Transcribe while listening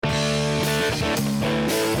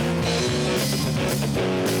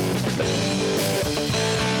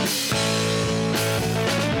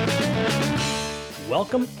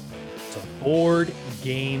welcome to Board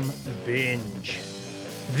Game Binge,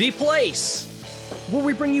 the place where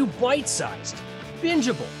we bring you bite-sized,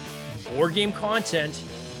 bingeable board game content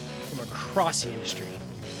from across the industry.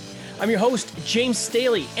 I'm your host, James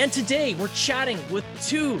Staley, and today we're chatting with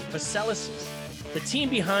two Vassalises, the team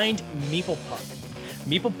behind Meeple Pug.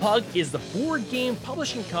 Meeple Pug is the board game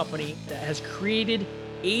publishing company that has created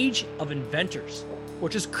Age of Inventors,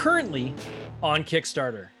 which is currently on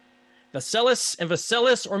Kickstarter. Vassalis and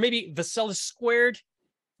Vassalis, or maybe Vassalis squared,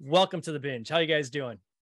 welcome to the binge. How you guys doing?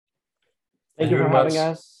 Thank you for having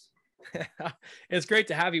us. It's great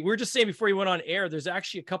to have you. We were just saying before you went on air, there's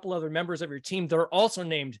actually a couple other members of your team that are also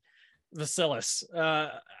named Vassalis.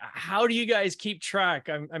 How do you guys keep track?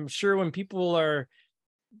 I'm sure when people are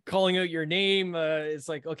calling out your name, it's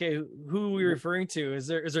like, okay, who are we referring to? Is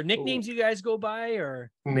there nicknames you guys go by,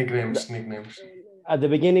 or nicknames? At the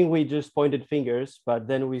beginning, we just pointed fingers, but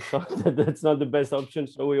then we saw that that's not the best option,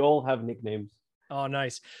 so we all have nicknames. Oh,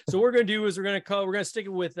 nice. So what we're going to do is we're going to stick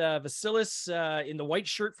it with Vassilis in the white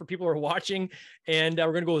shirt for people who are watching, and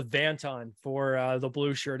we're going to go with Vanton for the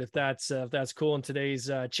blue shirt, if that's cool in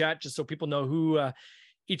today's chat, just so people know who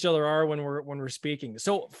each other are when we're speaking.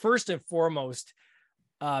 So first and foremost,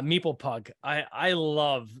 Meeple Pug. I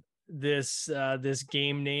love this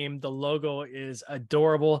game name. The logo is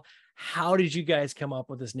adorable. How did you guys come up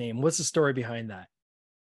with this name? What's the story behind that?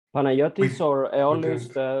 Panayotis, or Aeolus,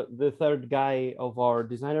 the third guy of our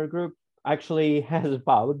designer group, actually has a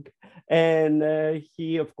pug, and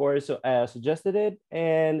he, of course, suggested it,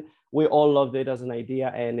 and we all loved it as an idea,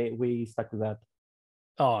 and we stuck with that.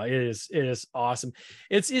 Oh, it is awesome.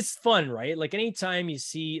 It's fun, right? Like anytime you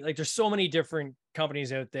see, like, there's so many different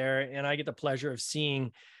companies out there, and I get the pleasure of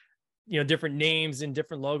seeing, different names and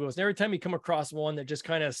different logos. And every time you come across one that just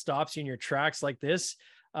kind of stops you in your tracks like this,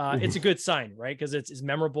 it's a good sign, right? Because it's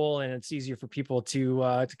memorable and it's easier for people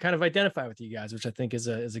to kind of identify with you guys, which I think is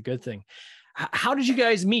a good thing. How did you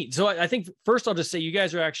guys meet? So I think first I'll just say you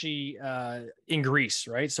guys are actually in Greece,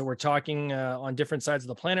 right? So we're talking on different sides of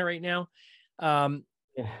the planet right now.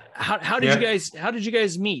 How did you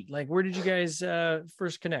guys meet? Like, where did you guys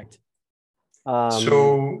first connect?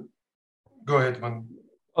 So go ahead, man.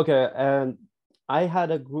 Okay, and I had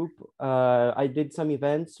a group. I did some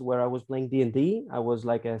events where I was playing D&D. I was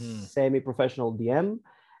like a semi-professional DM,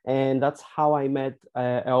 and that's how I met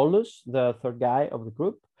Aeolus, the third guy of the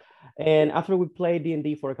group. And after we played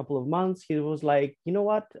D&D for a couple of months, he was like, "You know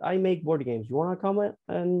what? I make board games. You want to come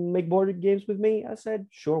and make board games with me?" I said,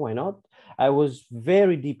 "Sure, why not?" I was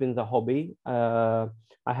very deep in the hobby. I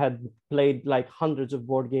had played like hundreds of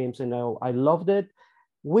board games, and I loved it.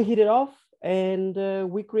 We hit it off, and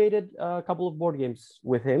we created a couple of board games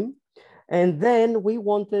with him. And then we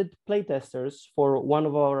wanted playtesters for one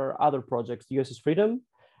of our other projects, USS Freedom.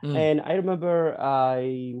 And I remember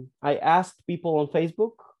I asked people on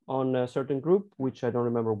Facebook on a certain group, which I don't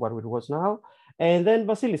remember what it was now. And then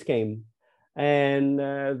Vasilis came, and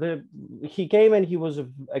he came, and he was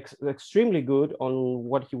extremely good on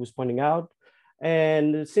what he was pointing out.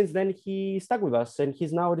 And since then, he stuck with us, and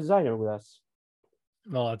he's now a designer with us.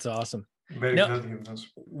 Oh, that's awesome. Very glad he was.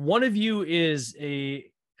 One of you is a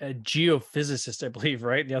geophysicist, I believe,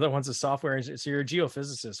 right? The other one's a software engineer. So you're a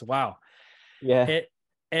geophysicist. Wow. Yeah.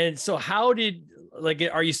 And so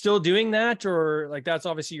are you still doing that, or like that's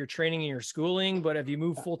obviously your training and your schooling, but have you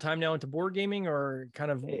moved full time now into board gaming, or kind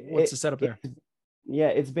of what's the setup there? Yeah,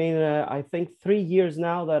 it's been, I think 3 years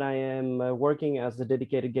now that I am working as a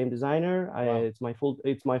dedicated game designer. Wow.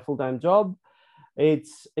 It's my full-time job.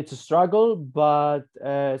 It's a struggle, but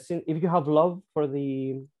if you have love for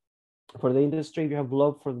the industry, if you have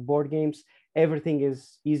love for the board games, everything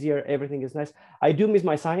is easier, everything is nice. I do miss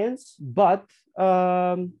my science, but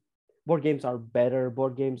board games are better.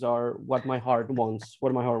 Board games are what my heart wants.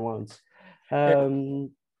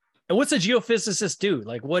 And what's a geophysicist do?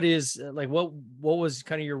 Like, what was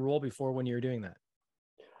kind of your role before when you were doing that?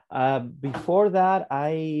 Before that,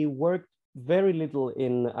 I worked very little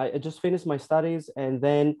I just finished my studies, and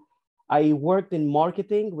then I worked in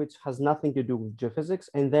marketing, which has nothing to do with geophysics.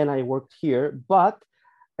 And then I worked here. But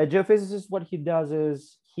a geophysicist, what he does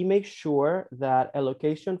is he makes sure that a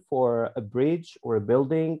location for a bridge or a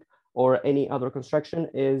building or any other construction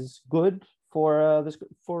is good for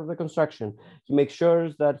the construction. He makes sure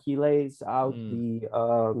that he lays out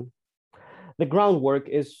the groundwork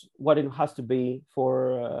is what it has to be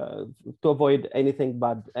for to avoid any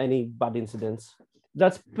bad incidents.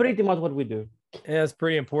 That's pretty much what we do. Yeah, that's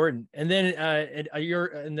pretty important. And then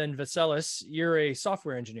Vassalis, you're a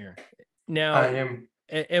software engineer. Now, I am.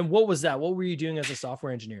 And what was that? What were you doing as a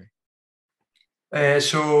software engineer?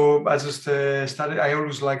 So I just started. I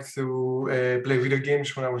always liked to play video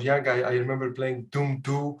games when I was young. I remember playing Doom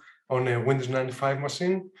 2 on a Windows 95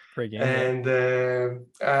 machine. Great game. And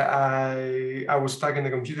I was stuck in the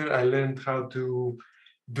computer. I learned how to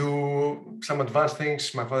do some advanced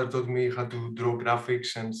things. My father taught me how to draw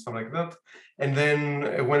graphics and stuff like that. And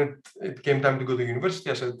then when it came time to go to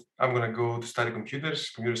university, I said, I'm going to go to study computer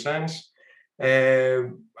science.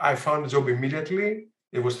 I found a job immediately.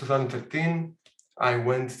 It was 2013. I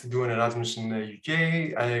went to do an Erasmus in the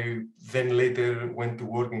UK. I then later went to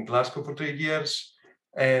work in Glasgow for 3 years.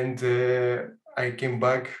 And I came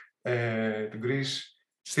back to Greece,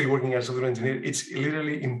 still working as a software engineer. It's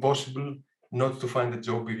literally impossible not to find a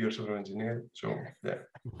job if you're a software engineer. So yeah,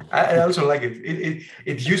 I also like it.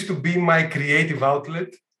 It used to be my creative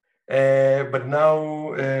outlet, but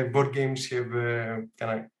now board games have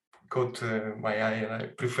kind of caught my eye, and I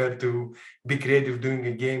prefer to be creative doing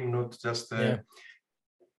a game, not just.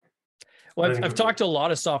 Well, I've talked to a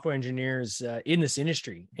lot of software engineers in this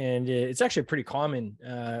industry, and it's actually pretty common,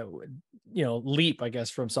 leap, I guess,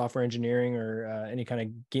 from software engineering or any kind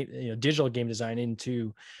of game, digital game design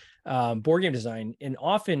into board game design. And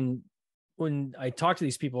often when I talk to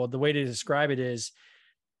these people, the way to describe it is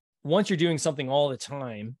once you're doing something all the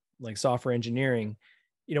time, like software engineering,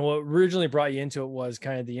 what originally brought you into it was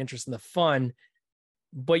kind of the interest and the fun,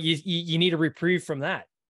 but you need a reprieve from that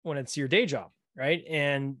when it's your day job. Right.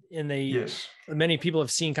 And many people have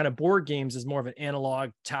seen kind of board games as more of an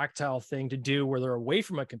analog tactile thing to do where they're away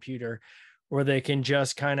from a computer, where they can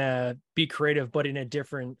just kind of be creative, but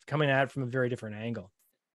coming at it from a very different angle.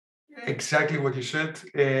 Exactly what you said.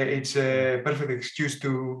 It's a perfect excuse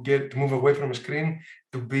to move away from a screen,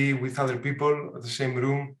 to be with other people at the same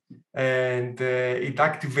room. And it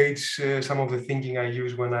activates some of the thinking I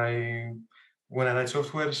use when I write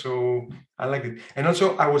software, so I like it. And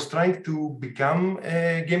also, I was trying to become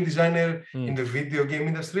a game designer in the video game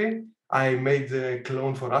industry. I made a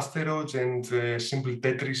clone for Asteroids and Simple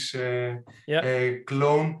Tetris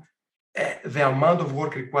clone. The amount of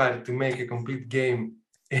work required to make a complete game,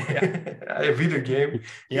 a video game,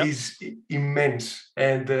 is immense.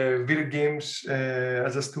 And video games are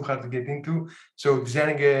just too hard to get into. So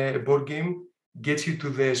designing a board game gets you to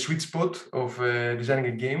the sweet spot of designing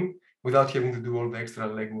a game without having to do all the extra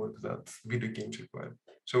legwork that video games require.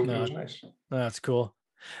 So it was nice. That's cool.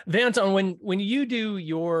 Anton, when you do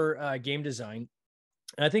your game design,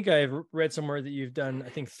 I think I've read somewhere that you've done, I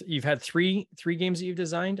think you've had three games that you've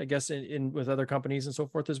designed, I guess, in with other companies and so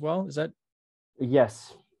forth as well. Is that?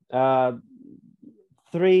 Yes. 3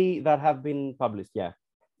 that have been published. Yeah.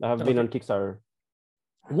 That have been on Kickstarter.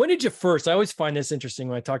 When did you first, I always find this interesting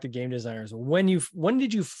when I talk to game designers, when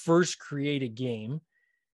did you first create a game?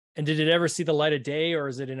 And did it ever see the light of day, or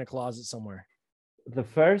is it in a closet somewhere? The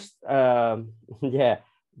first, the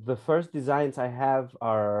first designs I have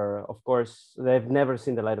are, of course, they've never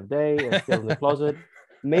seen the light of day and still in the closet.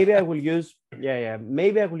 Maybe I will use,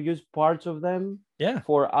 maybe I will use parts of them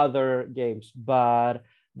for other games. But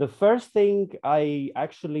the first thing I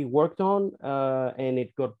actually worked on and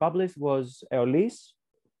it got published was Eolise,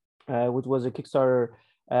 which was a Kickstarter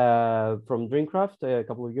from Dreamcraft a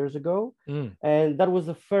couple of years ago. And that was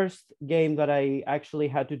the first game that I actually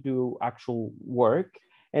had to do actual work.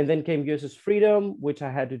 And then came USS Freedom, which I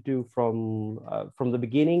had to do from the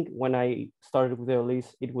beginning. When I started with the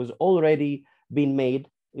release, it was already been made.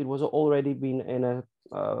 It was already been in a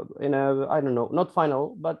I don't know, not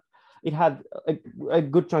final, but it had a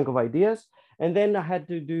good chunk of ideas. And then I had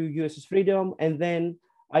to do USS Freedom, and then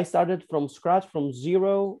I started from scratch, from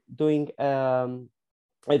zero, doing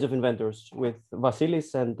Age of Inventors with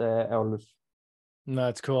Vasilis and Eolus.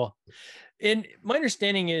 That's cool. And my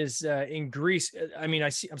understanding is in Greece, I mean,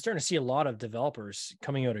 I'm starting to see a lot of developers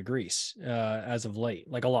coming out of Greece as of late,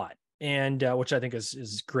 like a lot, and which I think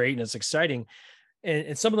is great and it's exciting.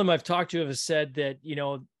 And some of them I've talked to have said that,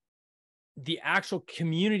 the actual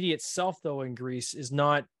community itself, though, in Greece is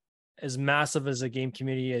not as massive as a game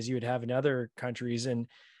community as you would have in other countries. And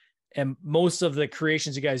most of the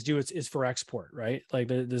creations you guys do is for export, right? Like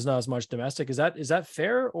there's not as much domestic. Is that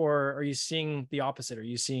fair, or are you seeing the opposite? Are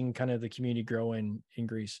you seeing kind of the community grow in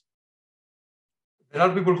Greece? There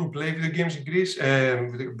are people who play video games in Greece,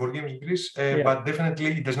 board games in Greece, but definitely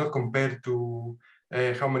it does not compare to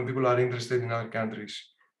how many people are interested in other countries.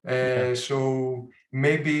 So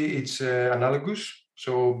maybe it's analogous.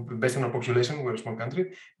 So based on our population, we're a small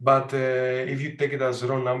country. But if you take it as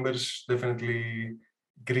raw numbers, definitely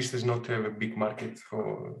Greece does not have a big market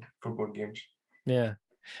for board games. Yeah.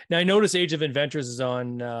 Now I notice Age of Inventors is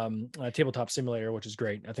on Tabletop Simulator, which is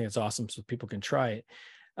great. I think it's awesome, so people can try it.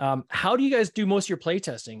 How do you guys do most of your play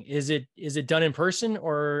testing? Is it done in person,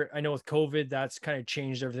 or I know with COVID that's kind of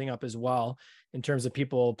changed everything up as well in terms of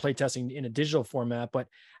people play testing in a digital format, but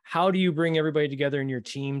how do you bring everybody together in your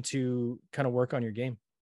team to kind of work on your game?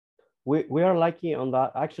 We are lucky on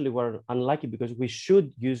that. Actually, we're unlucky because we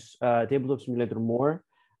should use Tabletop Simulator more.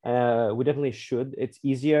 We definitely should. It's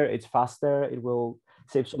easier, it's faster, it will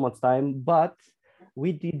save so much time. But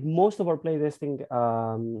we did most of our playtesting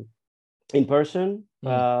in person.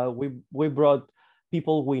 We brought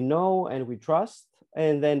people we know and we trust,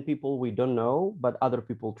 and then people we don't know but other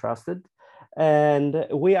people trusted. And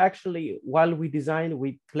we actually, while we designed,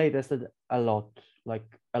 we playtested a lot, like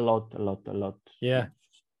a lot. Yeah.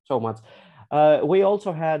 So much. We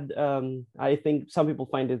also had, I think some people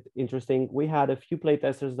find it interesting, we had a few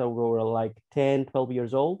playtesters that were like 10, 12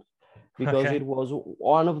 years old, because Okay. it was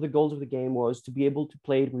one of the goals of the game was to be able to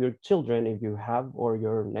play it with your children if you have, or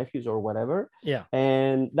your nephews or whatever. Yeah.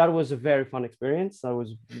 And that was a very fun experience. That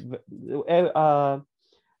was,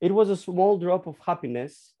 it was a small drop of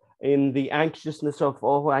happiness in the anxiousness of,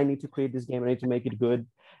 oh, I need to create this game, I need to make it good.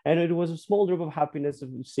 And it was a small drop of happiness of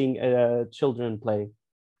seeing children play.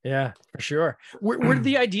 Yeah, for sure. Where did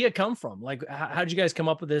the idea come from? Like, how did you guys come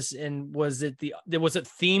up with this? And was it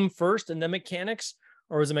theme first and then mechanics,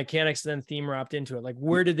 or was it mechanics and then theme wrapped into it? Like,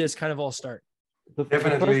 where did this kind of all start?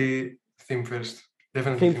 Definitely theme first.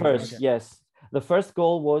 Definitely theme first. Okay. Yes. The first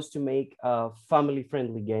goal was to make a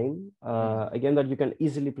family-friendly game, again, that you can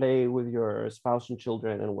easily play with your spouse and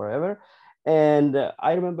children and wherever. And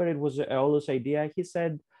I remember it was Eolo's idea. He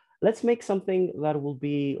said, let's make something that will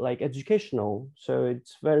be like educational. So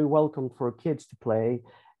it's very welcome for kids to play.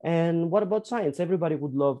 And what about science? Everybody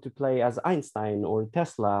would love to play as Einstein or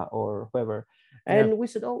Tesla or whoever. And we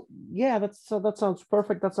said, oh, yeah, that sounds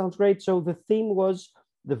perfect. That sounds great. So the theme was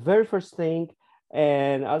the very first thing.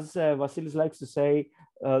 And as Vasilis likes to say,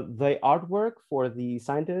 the artwork for the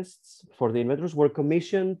scientists, for the inventors, were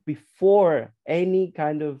commissioned before any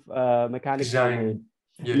kind of mechanics were made.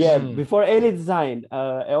 Yes. Yeah, before any design,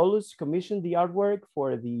 Aeolus commissioned the artwork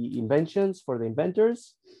for the inventions, for the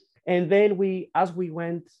inventors. And then we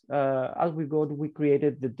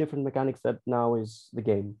created the different mechanics that now is the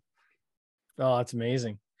game. Oh, that's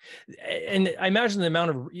amazing. And I imagine the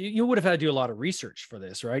amount of, you would have had to do a lot of research for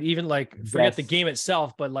this, right? Even like forget the game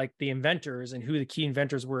itself, but like the inventors and who the key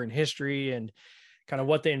inventors were in history and kind of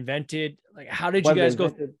what they invented. Like, how did you guys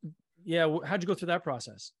go? Yeah. How'd you go through that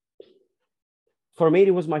process? For me,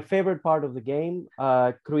 it was my favorite part of the game,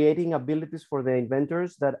 creating abilities for the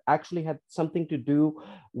inventors that actually had something to do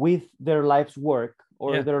with their life's work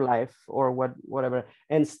or their life or whatever.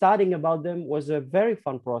 And studying about them was a very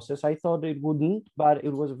fun process. I thought it wouldn't, but it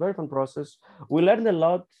was a very fun process. We learned a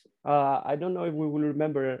lot. I don't know if we will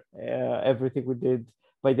remember everything we did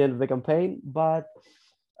by the end of the campaign, but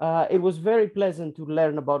it was very pleasant to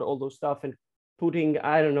learn about all those stuff and putting,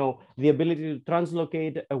 I don't know, the ability to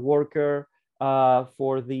translocate a worker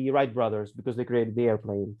for the Wright brothers because they created the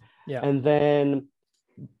airplane. Yeah. And then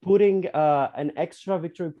putting an extra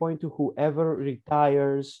victory point to whoever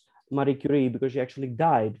retires Marie Curie because she actually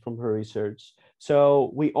died from her research.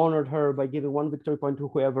 So we honored her by giving one victory point to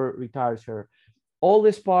whoever retires her. All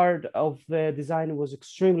this part of the design was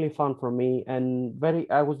extremely fun for me, and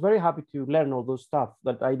I was very happy to learn all those stuff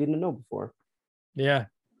that I didn't know before. Yeah,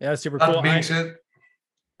 super cool.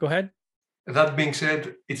 Go ahead. That being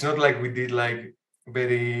said, it's not like we did like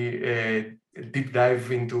very deep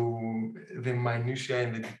dive into the minutiae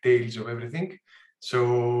and the details of everything.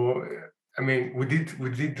 So, I mean, we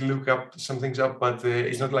did look up some things up, but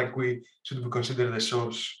it's not like we should be considered a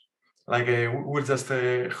source. Like we're just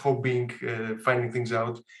hoping, finding things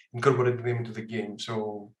out, incorporating them into the game.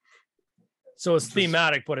 So it's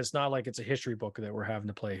thematic, but it's not like it's a history book that we're having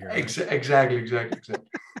to play here. Right? Exactly.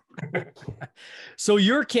 So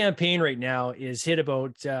your campaign right now is hit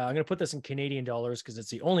about, I'm going to put this in Canadian dollars because it's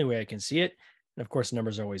the only way I can see it. And of course, the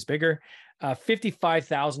numbers are always bigger.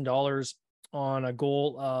 $55,000 on a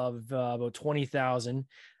goal of about 20,000,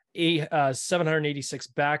 786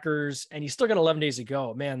 backers, and you still got 11 days to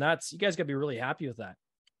go. Man, you guys got to be really happy with that.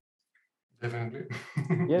 Definitely.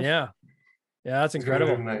 Yes. Yeah, that's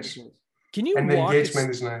incredible. Really nice. Can you? And the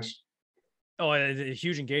engagement is nice. Oh, a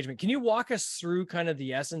huge engagement. Can you walk us through kind of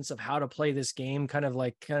the essence of how to play this game, kind of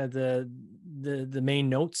the main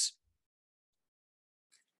notes?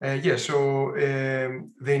 Yeah, so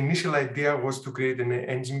the initial idea was to create an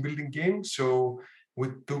engine building game. So we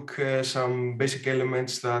took some basic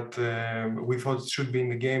elements that we thought should be in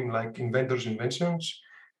the game, like inventors' inventions,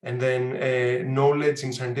 and then knowledge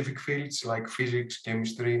in scientific fields like physics,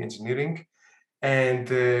 chemistry, engineering, and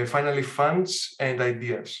finally funds and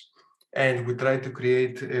ideas. and we try to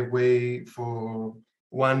create a way for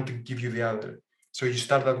one to give you the other. So you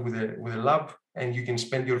start out with a lab, and you can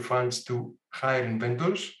spend your funds to hire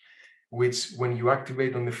inventors, which when you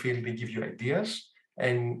activate on the field, they give you ideas.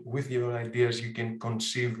 And with your ideas, you can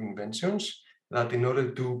conceive inventions that in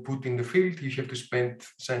order to put in the field, you have to spend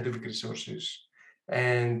scientific resources.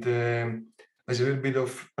 And there's a little bit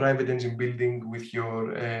of private engine building with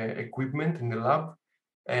your equipment in the lab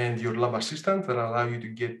and your lab assistant that allow you to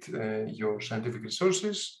get your scientific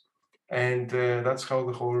resources. And that's how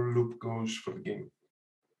the whole loop goes for the game.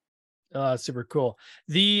 Super cool.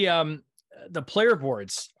 The player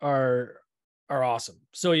boards are awesome.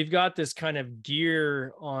 So you've got this kind of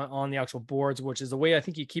gear on the actual boards, which is the way I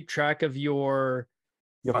think you keep track of your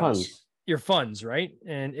funds. Your funds, right?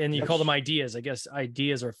 And you call them ideas. I guess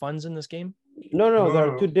ideas are funds in this game. No, there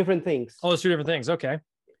are two different things. Oh, it's two different things. Okay.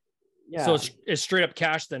 Yeah. So it's straight up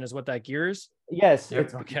cash then is what that gear is? Yes,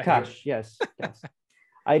 it's cash. Yes.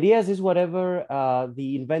 Ideas is whatever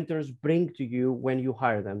the inventors bring to you when you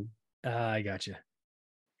hire them. I gotcha.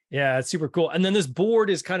 Yeah, it's super cool. And then this board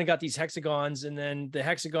is kind of got these hexagons, and then the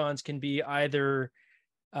hexagons can be either,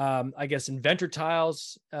 I guess, inventor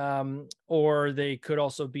tiles, or they could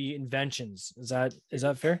also be inventions. Is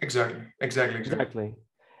that fair? Exactly.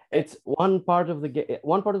 It's one part of the game.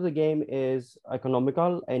 One part of the game is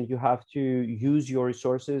economical, and you have to use your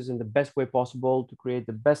resources in the best way possible to create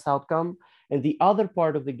the best outcome. And the other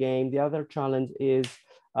part of the game, the other challenge is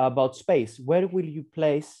about space. Where will you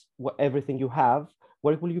place everything you have?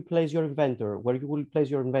 Where will you place your inventor? Where you will place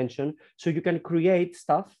your invention? So you can create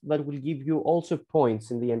stuff that will give you also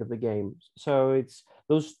points in the end of the game. So it's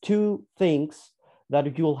those two things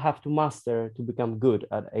that you'll have to master to become good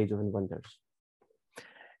at Age of Inventors.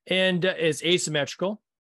 And it's asymmetrical.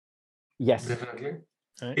 Yes, definitely.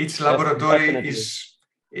 Right. Each laboratory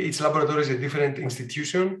is a different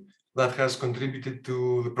institution that has contributed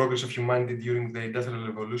to the progress of humanity during the Industrial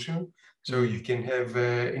Revolution. So you can have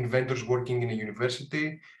inventors working in a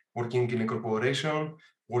university, working in a corporation,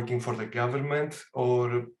 working for the government,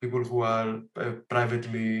 or people who are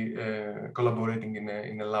privately collaborating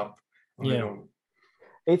in a lab on their own.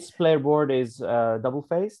 Its player board is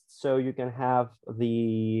double-faced, so you can have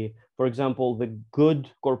for example, the good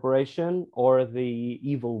corporation or the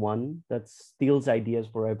evil one that steals ideas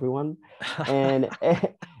for everyone. And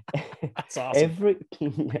that's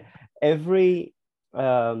awesome. every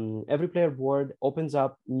player board opens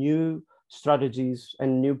up new strategies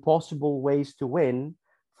and new possible ways to win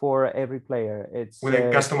for every player. It's with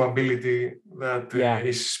a custom ability that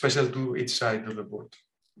is special to each side of the board.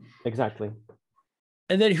 Exactly.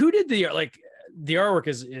 And then who did the artwork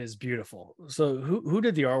is beautiful. So who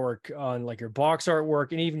did the artwork on like your box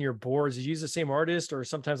artwork and even your boards? Did you use the same artist, or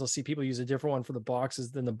sometimes I'll see people use a different one for the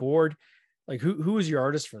boxes than the board? Like who was your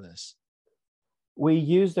artist for this? We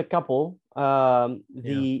used a couple.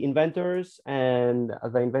 The inventors, and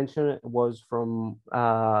the invention was from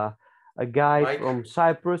a guy from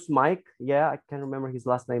Cyprus, Mike. Yeah, I can't remember his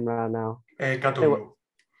last name right now.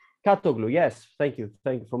 Katoglou. Yes, thank you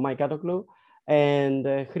for Mike Katoglou. And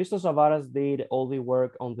Christos Avaras did all the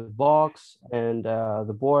work on the box and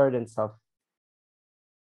the board and stuff.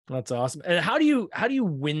 That's awesome. And how do you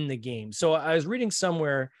win the game? So I was reading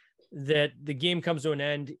somewhere that the game comes to an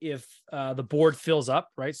end if the board fills up,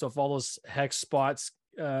 right? So if all those hex spots,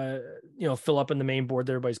 fill up in the main board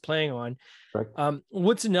that everybody's playing on. Right.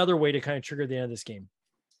 What's another way to kind of trigger the end of this game?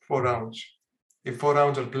 4 rounds. If 4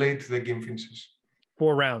 rounds are played, the game finishes.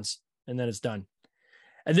 4 rounds, and then it's done.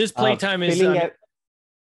 And this playtime is.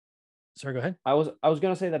 Sorry, go ahead. I was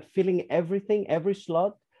gonna say that filling every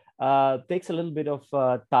slot takes a little bit of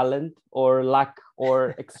talent or luck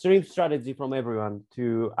or extreme strategy from everyone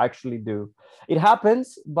to actually do. It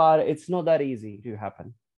happens, but it's not that easy to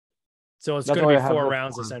happen. So it's going to be 4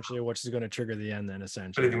 rounds essentially, which is going to trigger the end then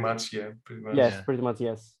essentially. Pretty much, yeah. Pretty much,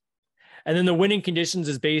 yes. And then the winning conditions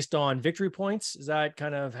is based on victory points. Is that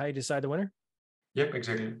kind of how you decide the winner? Yep,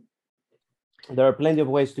 exactly. There are plenty of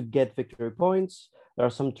ways to get victory points. There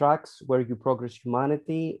are some tracks where you progress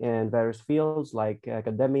humanity in various fields like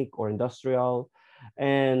academic or industrial.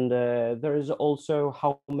 And there is also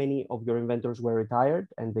how many of your inventors were retired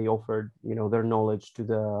and they offered, their knowledge to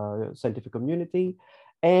the scientific community.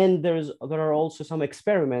 And there are also some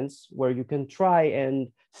experiments where you can try and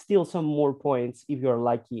steal some more points if you're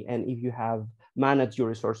lucky and if you have managed your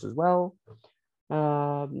resources well.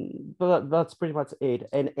 But that's pretty much it.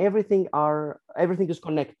 And everything is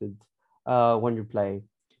connected when you play.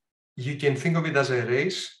 You can think of it as a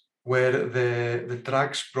race where the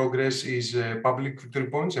track's progress is public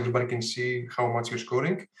victory points. Everybody can see how much you're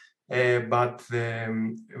scoring. but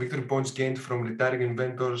the victory points gained from retiring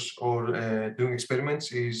inventors or doing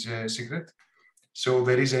experiments is secret. So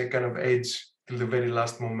there is a kind of edge till the very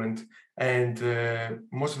last moment. And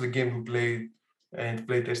most of the games we played and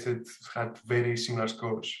play tested had very similar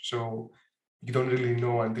scores. So you don't really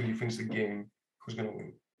know until you finish the game who's going to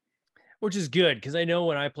win. Which is good, because I know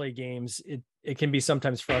when I play games, it can be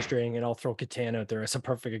sometimes frustrating, and I'll throw Catan out there as a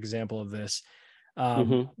perfect example of this,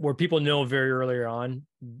 where people know very early on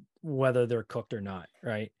whether they're cooked or not,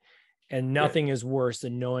 right? And nothing is worse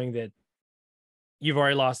than knowing that you've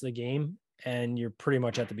already lost the game and you're pretty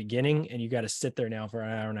much at the beginning, and you got to sit there now for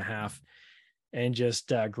an hour and a half and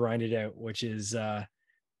just grind it out, which is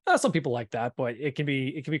some people like that, but it can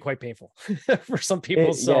be quite painful for some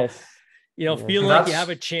people. Yes. Feeling like you have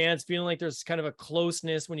a chance, feeling like there's kind of a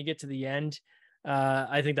closeness when you get to the end.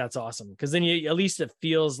 I think that's awesome, because then at least it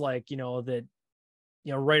feels like, that,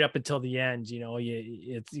 right up until the end,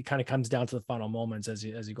 it kind of comes down to the final moments as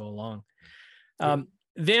you go along.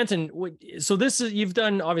 Vanton, so you've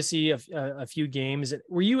done obviously a few games.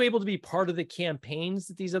 Were you able to be part of the campaigns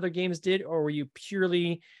that these other games did, or were you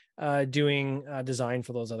purely doing design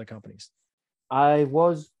for those other companies? I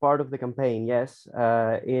was part of the campaign, yes,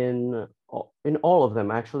 in all of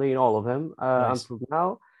them, actually, in all of them, Nice. until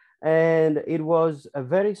now. And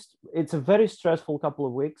it's a very stressful couple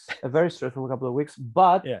of weeks,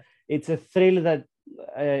 but it's a thrill that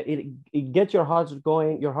it gets your heart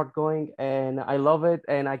going, and I love it.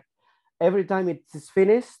 And every time it's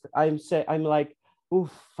finished, I'm like, oh,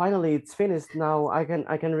 finally it's finished. Now I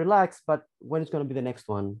can relax. But when it's going to be the next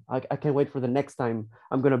one? I can't wait for the next time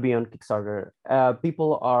I'm going to be on Kickstarter.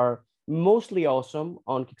 People are mostly awesome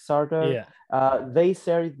on Kickstarter. They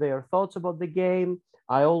share their thoughts about the game.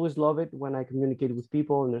 I always love it when I communicate with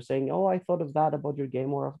people and they're saying, oh, I thought of that about your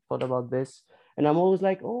game, or I thought about this. And I'm always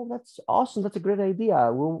like, oh, that's awesome. That's a great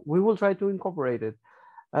idea. We will try to incorporate it.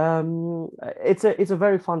 It's a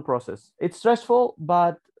very fun process. It's stressful,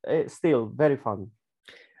 but still very fun.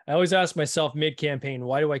 I always ask myself mid-campaign,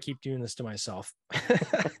 why do I keep doing this to myself?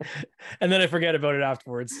 And then I forget about it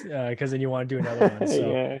afterwards, because then you want to do another one.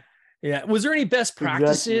 So yeah. Was there any best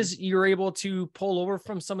practices you're able to pull over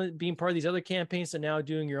from some of being part of these other campaigns to now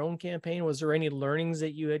doing your own campaign? Was there any learnings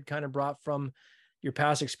that you had kind of brought from your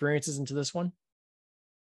past experiences into this one?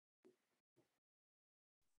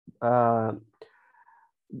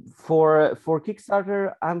 For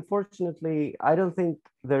Kickstarter, unfortunately, I don't think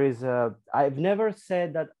there is I've never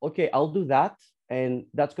said that, okay, I'll do that, and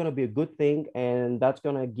that's going to be a good thing, and that's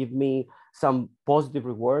going to give me some positive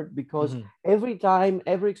reward, because every time,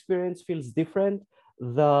 every experience feels different.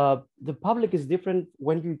 The public is different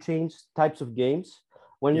when you change types of games.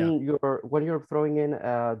 When you're throwing in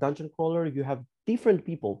a dungeon crawler, you have different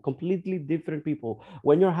people, completely different people.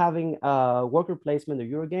 When you're having a worker placement or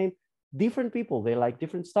Euro game, different people, they like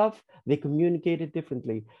different stuff, they communicate it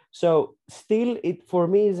differently. So still, it for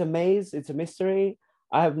me is a maze, it's a mystery.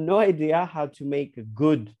 I have no idea how to make a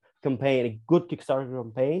good campaign, a good Kickstarter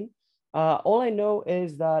campaign. All I know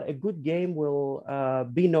is that a good game will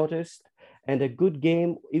be noticed, and a good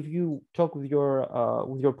game, if you talk with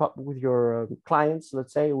your clients,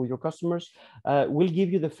 let's say, with your customers, will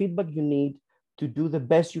give you the feedback you need to do the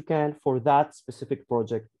best you can for that specific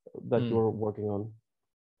project that you're working on.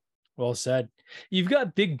 Well said. You've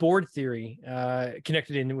got Big Board Theory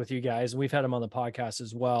connected in with you guys, and we've had them on the podcast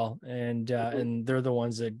as well. And they're the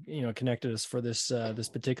ones that connected us for this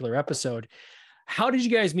particular episode. How did you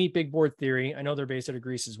guys meet Big Board Theory? I know they're based out of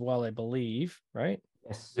Greece as well, I believe, right?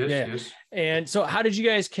 Yes. And so, how did you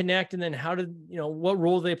guys connect? And then, how did what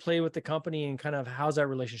role they play with the company, and kind of how's that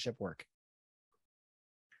relationship work?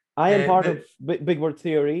 I am part of Big Board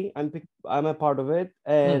Theory. I'm a part of it,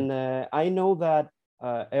 and I know that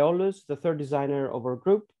Aeolus, the third designer of our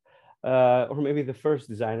group, or maybe the first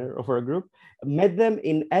designer of our group, met them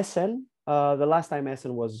in Essen. The last time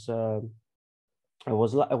Essen was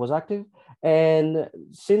active, and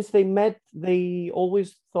since they met, they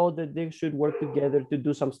always thought that they should work together to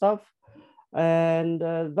do some stuff, and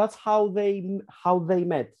that's how they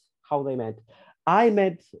met. I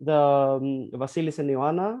met the Vasilis and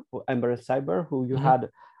Ioanna, Ember and Cyber, who you had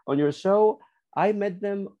on your show. I met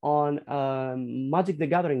them on Magic the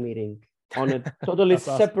Gathering meeting on a totally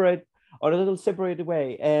separate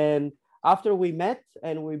way. And after we met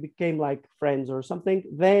and we became like friends or something,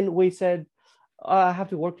 then we said, I have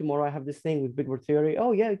to work tomorrow. I have this thing with Big Board Theory.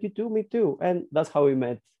 Oh yeah, you too, me too. And that's how we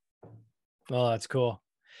met. Oh, that's cool.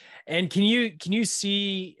 And can you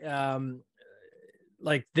see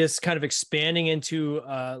like this kind of expanding into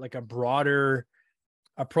like a broader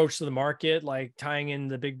approach to the market, like tying in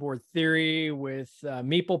the Big Board Theory with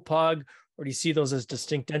Meeple Pug, or or do you see those as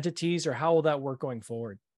distinct entities, or how will that work going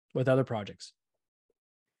forward with other projects?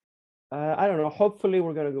 I don't know. Hopefully,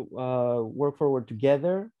 we're going to work forward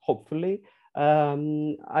together. Hopefully,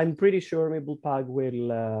 I'm pretty sure Maplepug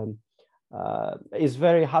will is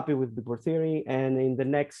very happy with Big Board Theory, and in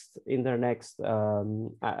their next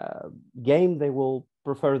game, they will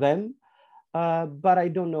prefer them. But I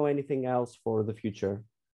don't know anything else for the future.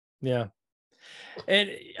 Yeah.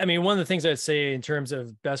 And I mean, one of the things I'd say in terms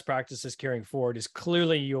of best practices carrying forward is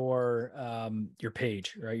clearly your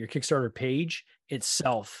page, right? Your Kickstarter page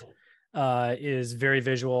itself is very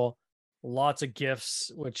visual, lots of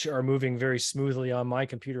GIFs, which are moving very smoothly on my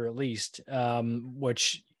computer, at least,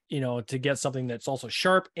 which, to get something that's also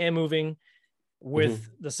sharp and moving with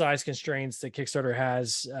the size constraints that Kickstarter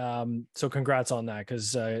has. So congrats on that,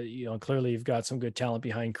 because, clearly you've got some good talent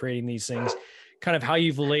behind creating these things, kind of how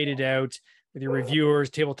you've laid it out with your reviewers,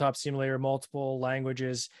 tabletop simulator, multiple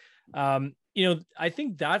languages. I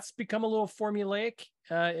think that's become a little formulaic,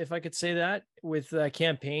 if I could say that, with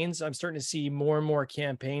campaigns. I'm starting to see more and more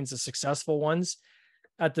campaigns, the successful ones,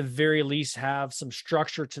 at the very least, have some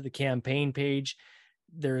structure to the campaign page.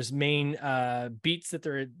 There's main beats that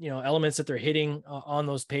they're, elements that they're hitting on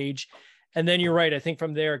those page. And then you're right. I think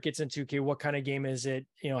from there, it gets into, okay, what kind of game is it?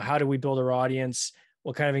 How do we build our audience?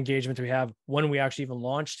 What kind of engagement do we have? When we actually even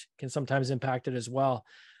launched can sometimes impact it as well.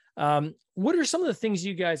 What are some of the things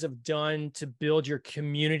you guys have done to build your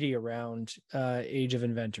community around Age of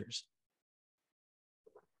Inventors?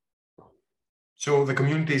 So the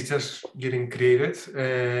community is just getting created,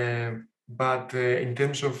 but in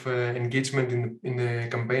terms of engagement in the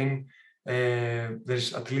campaign,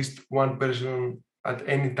 there's at least one person at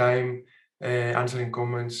any time answering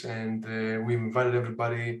comments, and we invited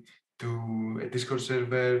everybody to a Discord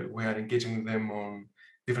server. We are engaging with them on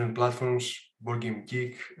different platforms, Board Game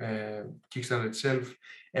Geek, Kickstarter itself,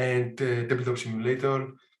 and Tabletop Simulator.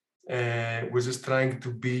 We're just trying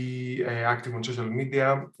to be active on social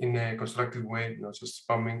media in a constructive way, not just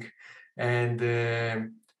spamming. And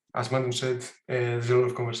as Madam said, there's a lot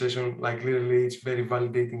of conversation. Like, literally, it's very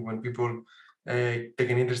validating when people take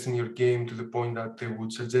an interest in your game to the point that they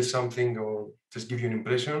would suggest something or just give you an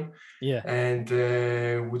impression. Yeah. And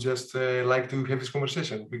we just like to have this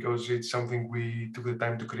conversation because it's something we took the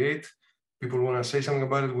time to create. People want to say something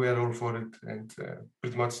about it, we are all for it. And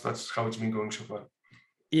pretty much that's how it's been going so far.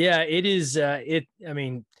 Yeah, it is. I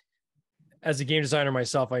mean, as a game designer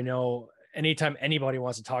myself, I know anytime anybody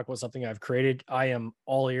wants to talk about something I've created, I am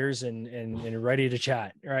all ears and ready to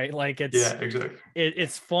chat, right? Like, exactly.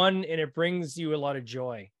 It's fun, and it brings you a lot of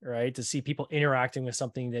joy, right? To see people interacting with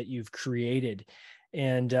something that you've created.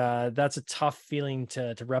 And that's a tough feeling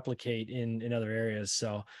to replicate in other areas.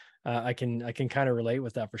 So I can kind of relate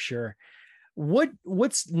with that for sure.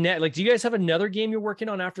 What's next? Like, do you guys have another game you're working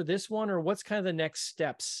on after this one, or what's kind of the next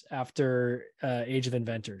steps after Age of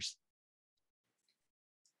Inventors?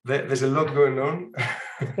 There's a lot going on.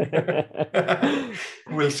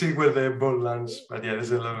 We'll see where the ball lands, but yeah, there's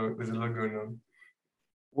a lot going on.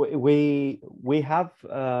 We have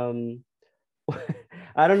I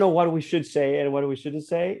don't know what we should say and what we shouldn't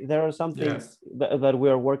say. There are some things that we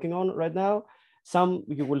are working on right now. Some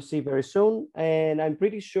you will see very soon, and I'm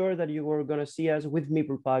pretty sure that you are going to see us with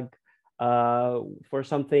Maplepug for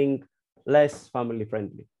something less family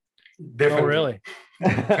friendly. Definitely. Oh, really?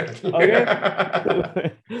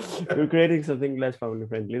 Okay. We're creating something less family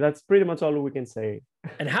friendly. That's pretty much all we can say.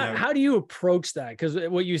 And how do you approach that? Because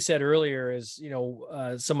what you said earlier is,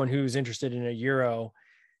 someone who's interested in a Euro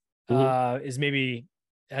is maybe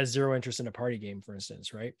has zero interest in a party game, for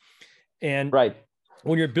instance, right? And right.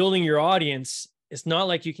 When you're building your audience, it's not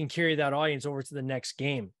like you can carry that audience over to the next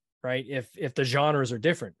game, right? If the genres are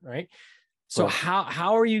different, right? So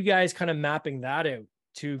how are you guys kind of mapping that out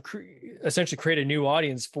to essentially create a new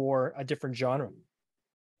audience for a different genre?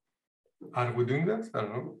 Are we doing that? I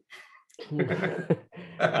don't know.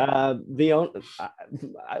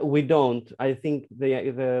 We don't. I think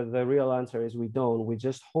the real answer is we don't. We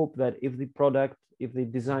just hope that if the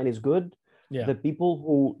design is good, the people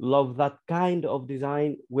who love that kind of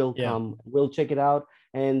design will come, will check it out,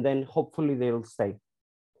 and then hopefully they'll stay.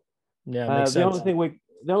 Yeah, makes sense. The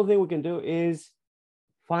only thing we can do is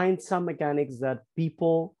find some mechanics that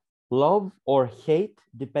people love or hate,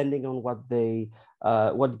 depending on what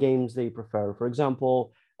games they prefer. For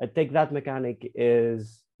example, take that mechanic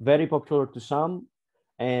is very popular to some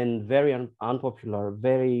and very unpopular,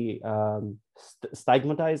 very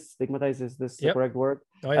stigmatized is this the correct word?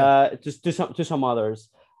 To some others.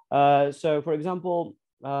 So for example,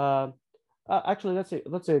 actually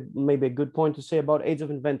that's a maybe a good point to say about Age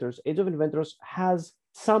of Inventors. Age of Inventors has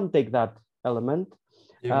some take that element,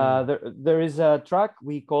 Yeah. There is a track,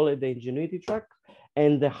 we call it the Ingenuity track,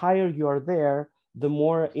 and the higher you are there, the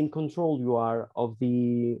more in control you are of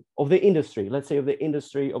the industry, let's say of the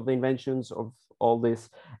industry, of the inventions, of all this.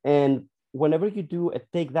 And whenever you do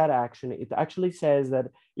take that action, it actually says that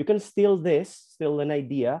you can steal an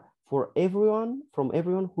idea for everyone, from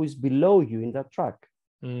everyone who is below you in that track.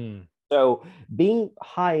 So being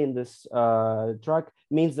high in this track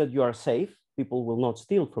means that you are safe. People will not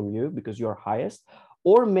steal from you because you are highest.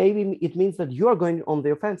 Or maybe it means that you are going on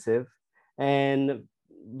the offensive, and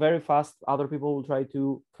very fast other people will try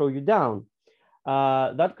to throw you down.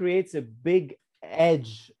 That creates a big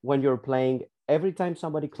edge when you're playing. Every time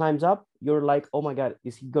somebody climbs up, you're like, oh my God,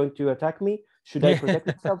 is he going to attack me? Should I protect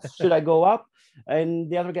myself? Should I go up? And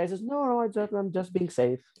the other guy says, no, I'm just being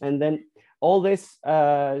safe. And then all this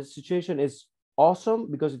situation is awesome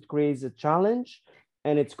because it creates a challenge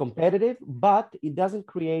and it's competitive, but it doesn't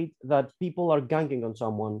create that people are ganking on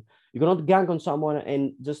someone. You cannot gank on someone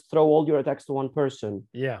and just throw all your attacks to one person.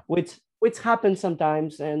 Yeah. Which happens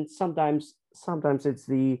sometimes, and sometimes it's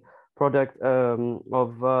the product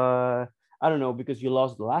of I don't know, because you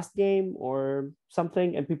lost the last game or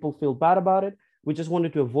something and people feel bad about it. We just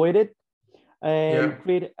wanted to avoid it and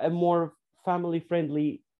create a more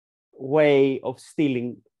family-friendly way of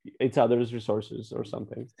stealing each other's resources or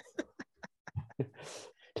something.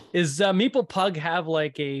 Is Meeple Pug have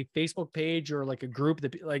like a Facebook page or like a group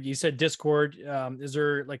that, like you said, Discord? Is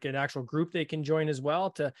there like an actual group they can join as well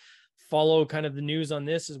to follow kind of the news on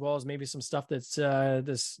this, as well as maybe some stuff that's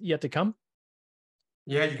yet to come?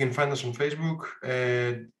 Yeah, you can find us on Facebook,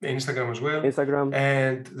 Instagram as well. Instagram.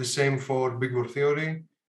 And the same for Big War Theory.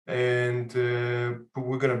 And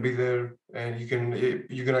we're gonna be there, and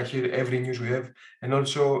you're gonna hear every news we have. And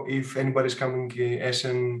also, if anybody's coming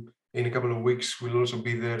Essen in a couple of weeks, we'll also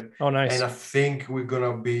be there. Oh, nice. And I think we're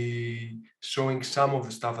gonna be showing some of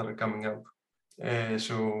the stuff that are coming up.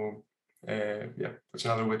 Yeah, that's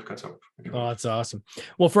another way to catch up. Oh, that's awesome.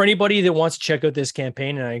 Well, for anybody that wants to check out this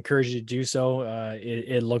campaign, and I encourage you to do so,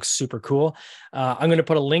 it looks super cool. I'm going to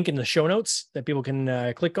put a link in the show notes that people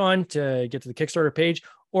can click on to get to the Kickstarter page,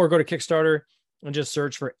 or go to Kickstarter and just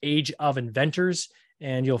search for Age of Inventors,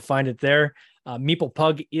 and you'll find it there. Meeple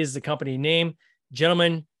Pug is the company name.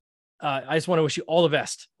 Gentlemen, I just want to wish you all the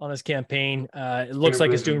best on this campaign. It looks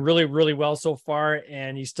like it's doing really, really well so far,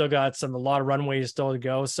 and you still got a lot of runway still to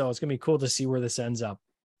go. So it's going to be cool to see where this ends up.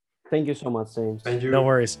 Thank you so much, James. Thank you. No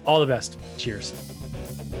worries. All the best. Cheers.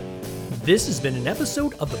 This has been an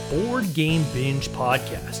episode of the Board Game Binge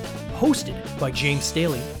podcast, hosted by James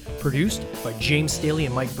Staley, produced by James Staley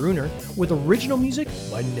and Mike Bruner, with original music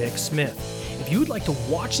by Nick Smith. If you would like to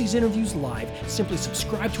watch these interviews live, simply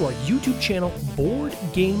subscribe to our YouTube channel, Board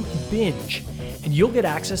Game Binge, and you'll get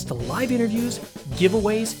access to live interviews,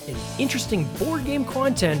 giveaways, and interesting board game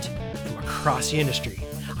content from across the industry.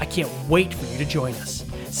 I can't wait for you to join us.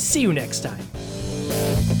 See you next time.